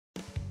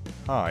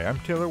Hi, I'm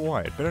Taylor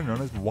Wyatt, better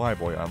known as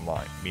Y-Boy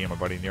online. Me and my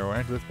buddy Nero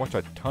Angeles watch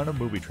a ton of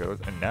movie trailers,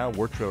 and now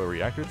we're trailer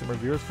reactors and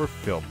reviewers for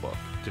FilmBook.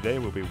 Today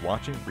we'll be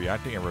watching,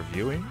 reacting, and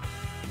reviewing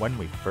When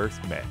We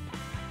First Met.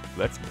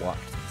 Let's watch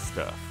some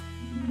stuff.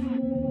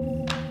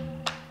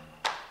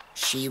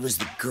 She was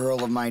the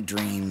girl of my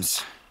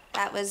dreams.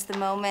 That was the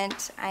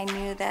moment I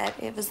knew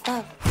that it was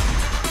love.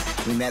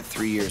 We met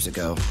 3 years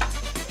ago.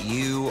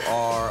 You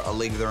are a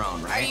league of their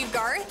own, right? Are you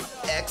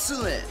Garth?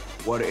 Excellent.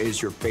 What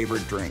is your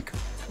favorite drink?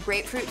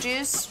 Grapefruit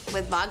juice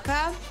with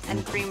vodka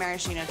and 3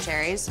 maraschino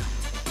cherries.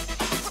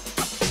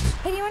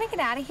 Hey, do you want to get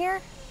out of here?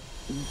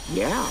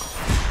 Yeah.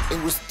 It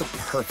was the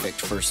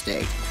perfect first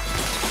date.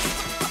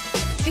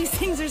 These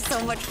things are so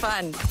much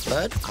fun.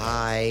 But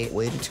I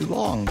waited too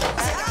long.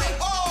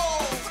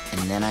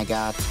 And then I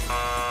got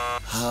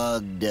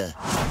hugged.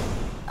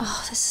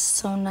 Oh, this is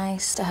so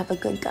nice to have a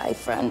good guy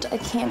friend. I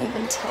can't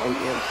even tell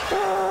you.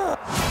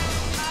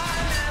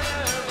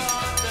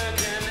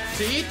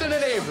 To Ethan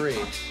and Avery.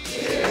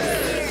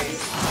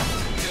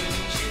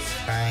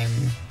 I'm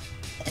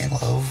in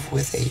love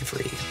with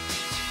Avery.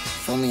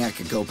 If only I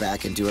could go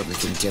back and do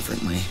everything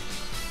differently.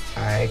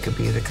 I could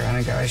be the kind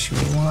of guy she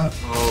would want.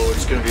 Oh,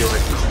 it's gonna be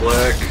like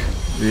Click.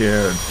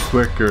 Yeah,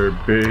 quick or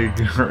big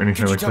or anything Could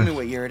you like tell that. me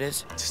what year it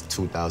is? It's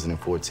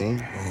 2014.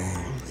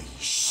 Holy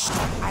shit.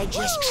 I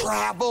just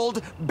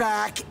traveled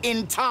back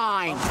in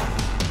time.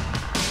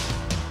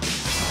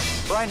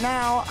 Right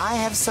now, I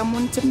have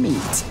someone to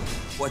meet.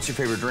 What's your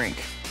favorite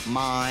drink?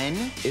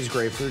 Mine is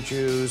grapefruit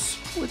juice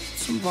with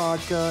some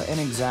vodka and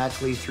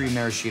exactly 3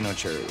 maraschino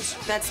cherries.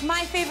 That's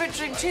my favorite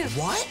drink, too.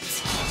 What?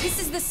 This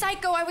is the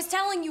psycho I was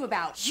telling you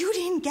about. You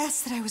didn't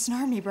guess that I was an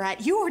army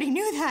brat. You already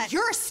knew that.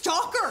 You're a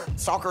stalker.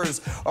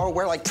 Stalkers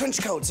wear like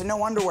trench coats and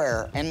no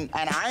underwear. And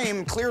I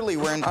am clearly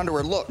wearing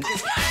underwear. Look. Hit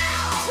him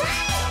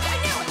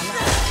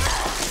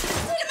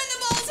in the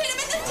balls, hit him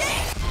in the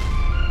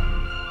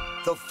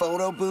dick! The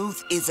photo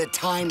booth is a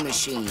time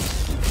machine.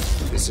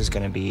 This is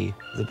gonna be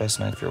the best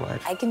night of your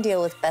life. I can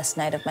deal with best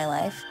night of my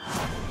life.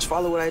 Just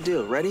follow what I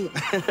do. Ready?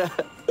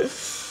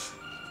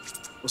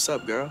 What's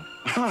up, girl?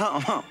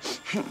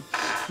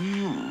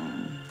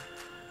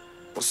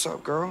 What's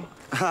up, girl?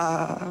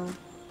 Are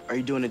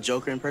you doing a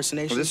Joker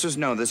impersonation? This is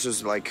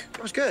like,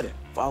 it was good.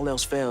 If all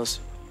else fails,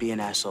 be an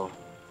asshole.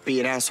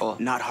 Be an asshole.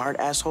 Not hard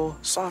asshole,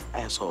 soft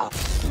asshole.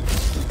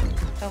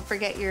 Don't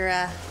forget your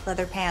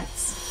leather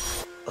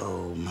pants.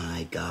 Oh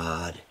my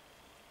God.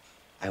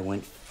 I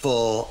went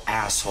full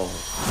asshole.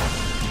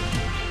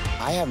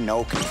 I have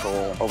no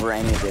control over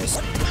any of this.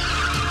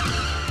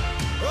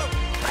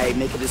 I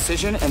make a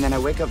decision and then I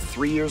wake up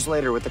 3 years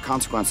later with the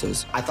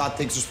consequences. I thought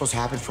things were supposed to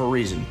happen for a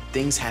reason.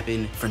 Things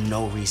happen for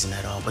no reason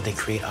at all, but they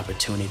create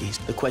opportunities.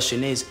 The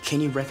question is,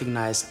 can you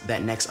recognize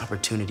that next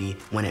opportunity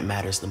when it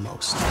matters the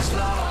most?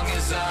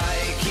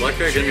 Black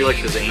guy gonna be like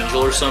his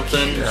angel or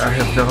something? I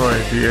have no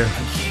idea.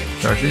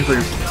 No, it seems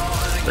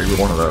like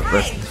one of the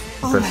best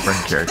friend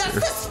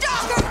characters.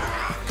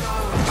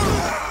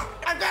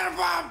 I've got a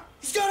bomb!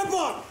 He's got a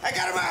bomb! I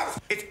got a bomb!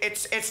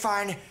 It's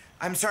fine.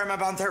 I'm sorry my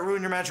bomb threat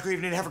ruined your magical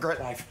evening. Have a great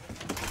life.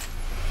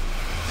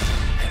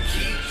 And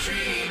keep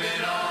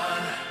dreaming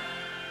on.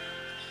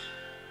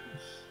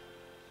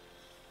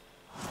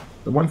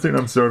 The one thing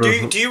I'm sort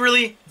of... Do you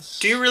really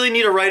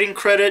need a writing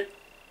credit?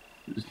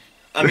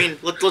 I mean,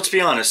 let's be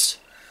honest.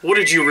 What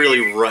did you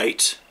really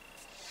write?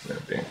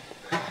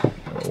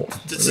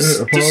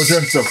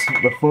 Apologize.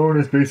 The phone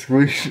is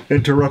basically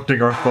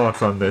interrupting our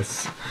thoughts on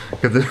this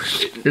because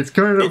it's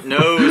kind of it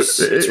knows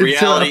it's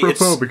reality. So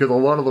apropos because a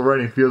lot of the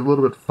writing feels a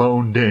little bit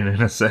phoned in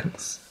a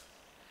sense.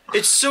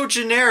 It's so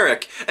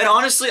generic, and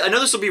honestly, I know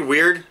this will be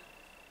weird.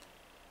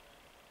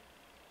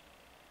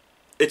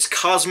 It's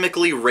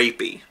cosmically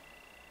rapey.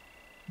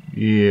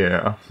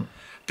 Yeah.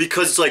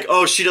 Because it's like,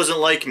 oh, she doesn't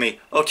like me.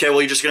 Okay,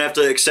 well, you're just gonna have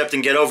to accept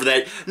and get over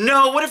that.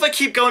 No, what if I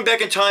keep going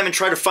back in time and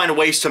try to find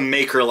ways to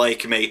make her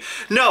like me?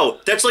 No,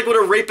 that's like what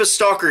a rapist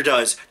stalker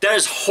does. That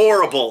is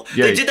horrible.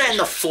 Yeah, they did that in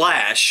The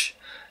Flash.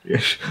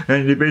 Yeah,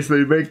 and you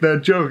basically make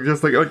that joke,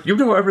 just like, oh, you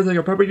know everything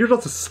about me, you're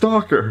not a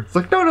stalker. It's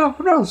like, no,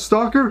 I'm not a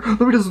stalker.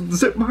 Let me just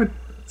zip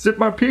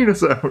my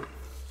penis out.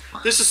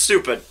 This is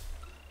stupid.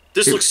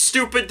 This looks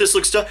stupid. This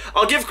looks dumb.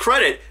 I'll give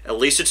credit. At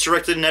least it's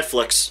directed to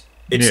Netflix.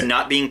 It's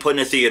not being put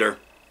in a theater.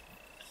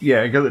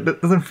 Yeah, because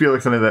it doesn't feel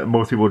like something that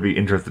most people would be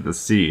interested to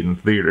see in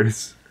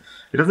theaters.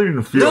 It doesn't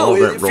even feel all that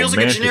romantic. No, it feels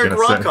like a generic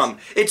rom-com.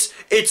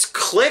 It's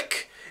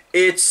Click.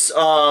 It's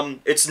 9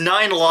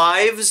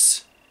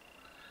 Lives.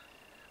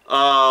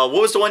 What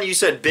was the one you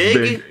said?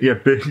 Big? Yeah,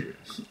 Big.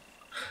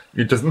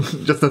 It just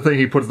the thing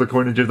he puts the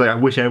coin in, just like, I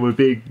wish I were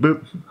big.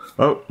 Boop.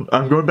 Oh,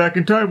 I'm going back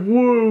in time.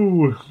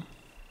 Whoa.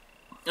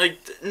 Like,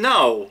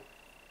 no.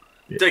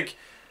 Like,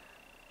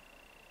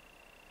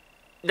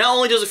 not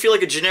only does it feel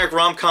like a generic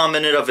rom-com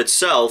in and of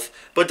itself,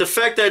 but the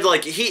fact that,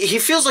 like, he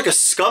feels like a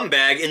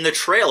scumbag in the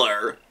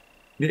trailer.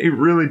 It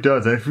really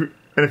does. And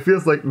it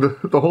feels like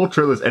the whole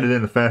trailer is edited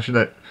in the fashion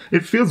that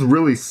it feels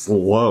really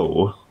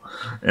slow.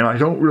 And I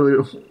don't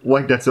really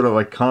like that sort of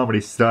like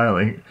comedy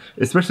styling,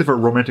 especially for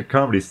romantic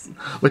comedies.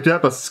 Like to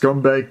have a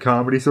scumbag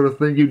comedy sort of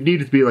thing, you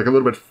need it to be like a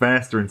little bit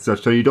faster and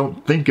such, so you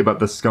don't think about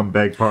the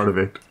scumbag part of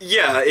it.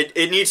 Yeah,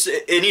 it needs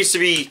to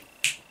be.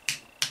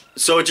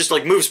 So it just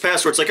like moves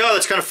past where it's like, oh,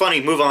 that's kind of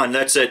funny, move on,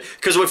 that's it.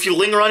 Because if you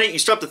linger on it, you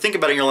stop to think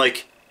about it, and you're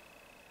like,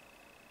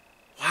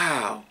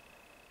 wow.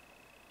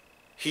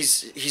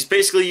 He's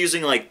basically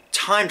using like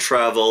time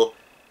travel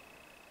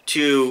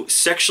to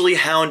sexually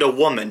hound a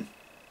woman.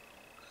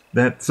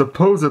 That's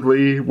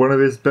supposedly one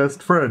of his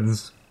best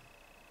friends.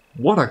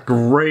 What a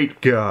great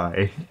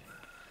guy.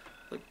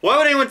 Why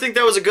would anyone think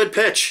that was a good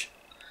pitch?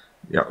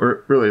 Yeah,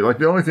 really, like,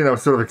 the only thing that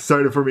was sort of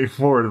excited for me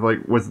for it,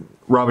 like, was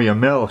Robbie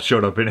Amell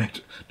showed up in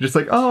it. Just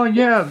like, oh,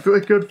 yeah,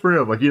 like, good for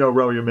him. Like, you know,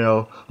 Robbie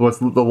Amell was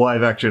the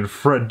live-action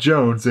Fred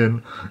Jones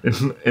in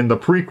the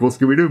prequel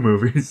Scooby-Doo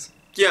movies.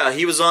 Yeah,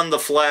 he was on The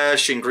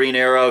Flash and Green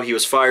Arrow, he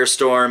was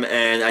Firestorm,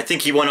 and I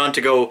think he went on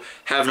to go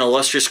have an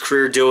illustrious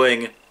career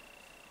doing...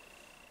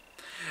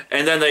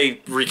 And then they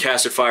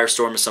recasted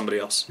Firestorm as somebody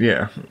else.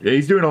 Yeah,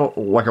 he's doing a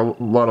lot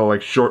of,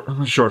 like,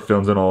 short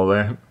films and all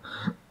that.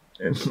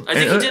 I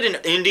think he did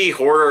an indie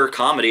horror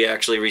comedy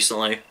actually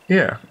recently.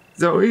 Yeah,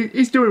 so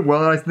he's doing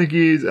well. And I think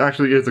he's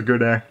actually is a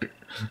good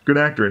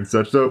actor and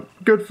such. So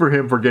good for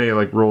him for getting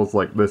like roles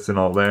like this and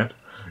all that.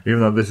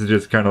 Even though this is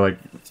just kind of like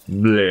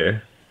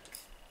bleh.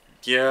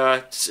 Yeah,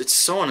 it's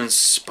so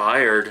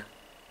uninspired.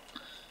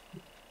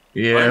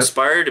 Yeah,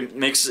 uninspired.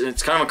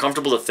 It's kind of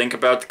uncomfortable to think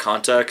about the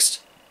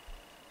context.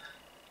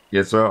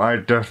 Yeah, so I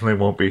definitely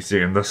won't be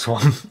seeing this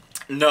one.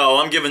 No,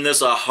 I'm giving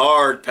this a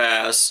hard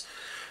pass.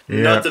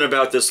 Yeah. Nothing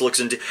about this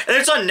looks and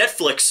it's on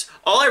Netflix.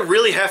 All I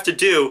really have to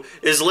do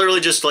is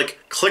literally just like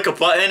click a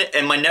button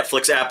and my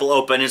Netflix app will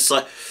open. It's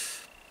like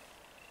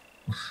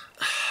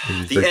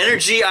the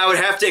energy I would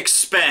have to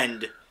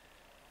expend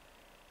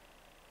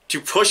to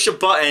push a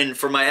button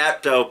for my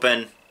app to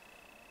open.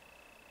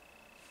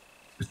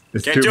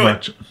 It's too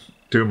much.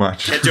 Too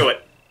much. Can't do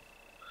it.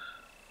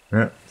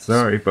 Yeah,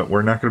 sorry, but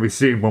we're not going to be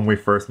seeing When We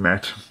First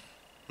Met.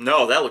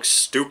 No, that looks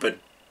stupid.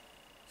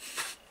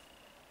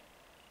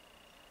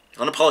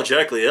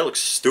 Unapologetically, that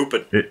looks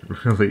stupid. It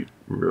really,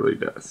 really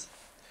does.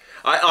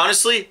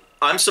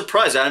 I'm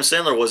surprised Adam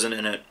Sandler wasn't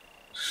in it.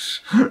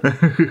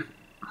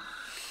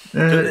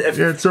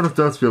 Yeah, it sort of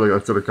does feel like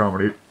that sort of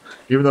comedy.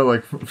 Even though,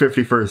 like,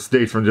 50 First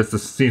Dates from just the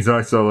scenes that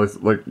I saw is,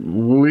 like,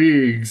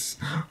 leagues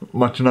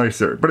much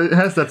nicer. But it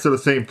has that sort of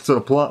same sort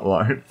of plot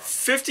line.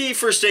 50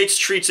 First Dates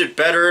treats it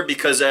better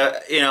because,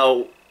 you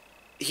know,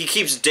 he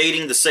keeps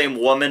dating the same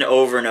woman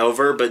over and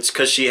over, but it's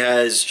because she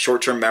has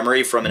short-term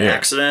memory from an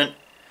accident.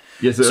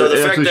 Yes, yeah, so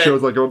it actually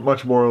shows like a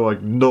much more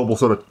like noble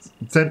sort of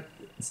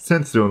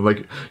sense to him.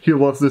 Like he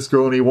loves this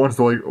girl and he wants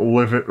to like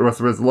live it the rest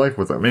of his life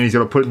with them, and he's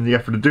gonna put in the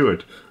effort to do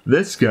it.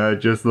 This guy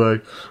just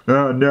like,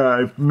 oh no,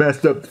 I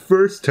messed up the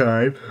first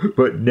time,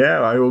 but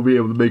now I will be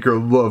able to make her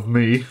love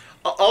me.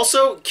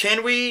 Also,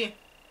 can we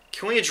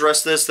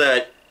address this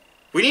that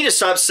we need to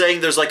stop saying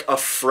there's like a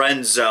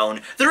friend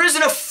zone. There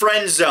isn't a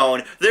friend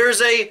zone.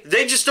 There's a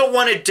they just don't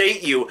want to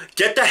date you.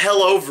 Get the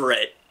hell over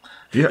it.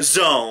 Yeah.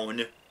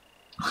 Zone.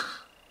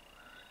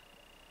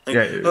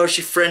 Like, oh,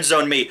 she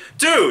friend-zoned me.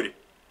 Dude,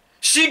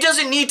 she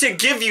doesn't need to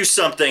give you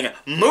something.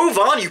 Move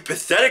on, you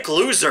pathetic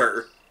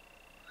loser.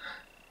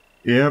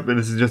 Yeah, but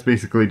this is just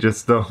basically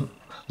just the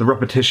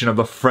repetition of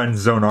the friend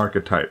zone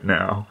archetype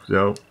now.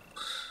 So,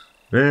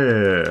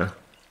 yeah.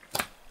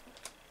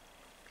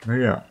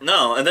 Yeah.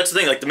 No, and that's the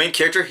thing. Like, the main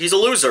character, he's a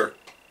loser.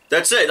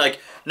 That's it.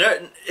 Like,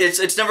 no,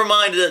 it's never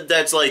mind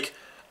that's like,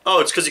 oh,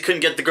 it's because he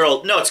couldn't get the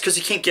girl. No, it's because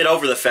he can't get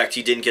over the fact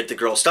he didn't get the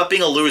girl. Stop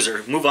being a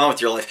loser. Move on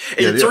with your life.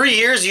 In 3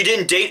 years, you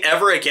didn't date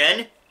ever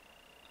again?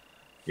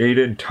 Yeah, you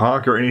didn't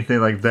talk or anything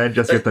like that.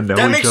 Just get to know each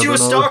other. That makes you a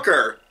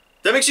stalker.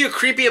 That makes you a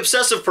creepy,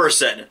 obsessive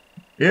person.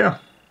 Yeah.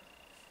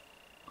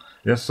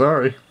 Yeah,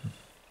 sorry.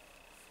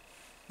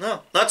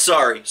 No, not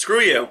sorry. Screw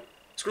you.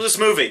 Screw this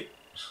movie.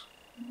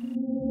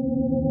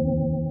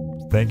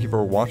 Thank you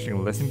for watching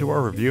and listening to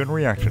our review and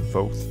reaction,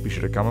 folks. Be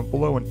sure to comment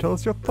below and tell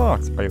us your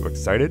thoughts. Are you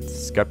excited,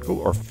 skeptical,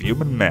 or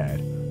fuming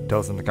mad? Tell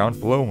us in the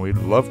comments below and we'd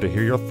love to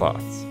hear your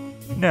thoughts.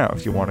 Now,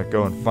 if you want to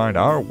go and find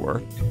our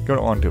work, go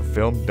on to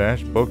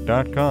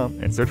film-book.com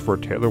and search for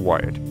Taylor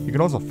Wyatt. You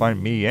can also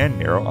find me and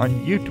Nero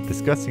on YouTube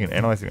discussing and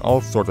analyzing all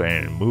sorts of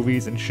animated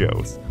movies and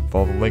shows.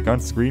 Follow the link on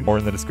screen or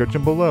in the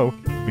description below.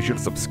 Be sure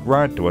to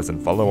subscribe to us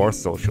and follow our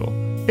social.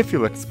 If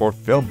you'd like to support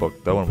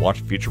FilmBook though and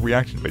watch future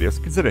reaction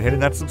videos, consider hitting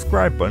that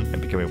subscribe button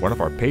and becoming one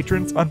of our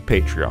patrons on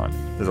Patreon.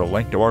 There's a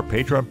link to our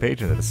Patreon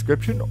page in the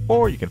description,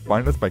 or you can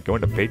find us by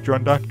going to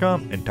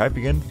patreon.com and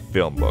typing in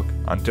FilmBook.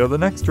 Until the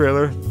next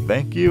trailer,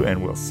 thank you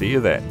and we'll see you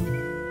then.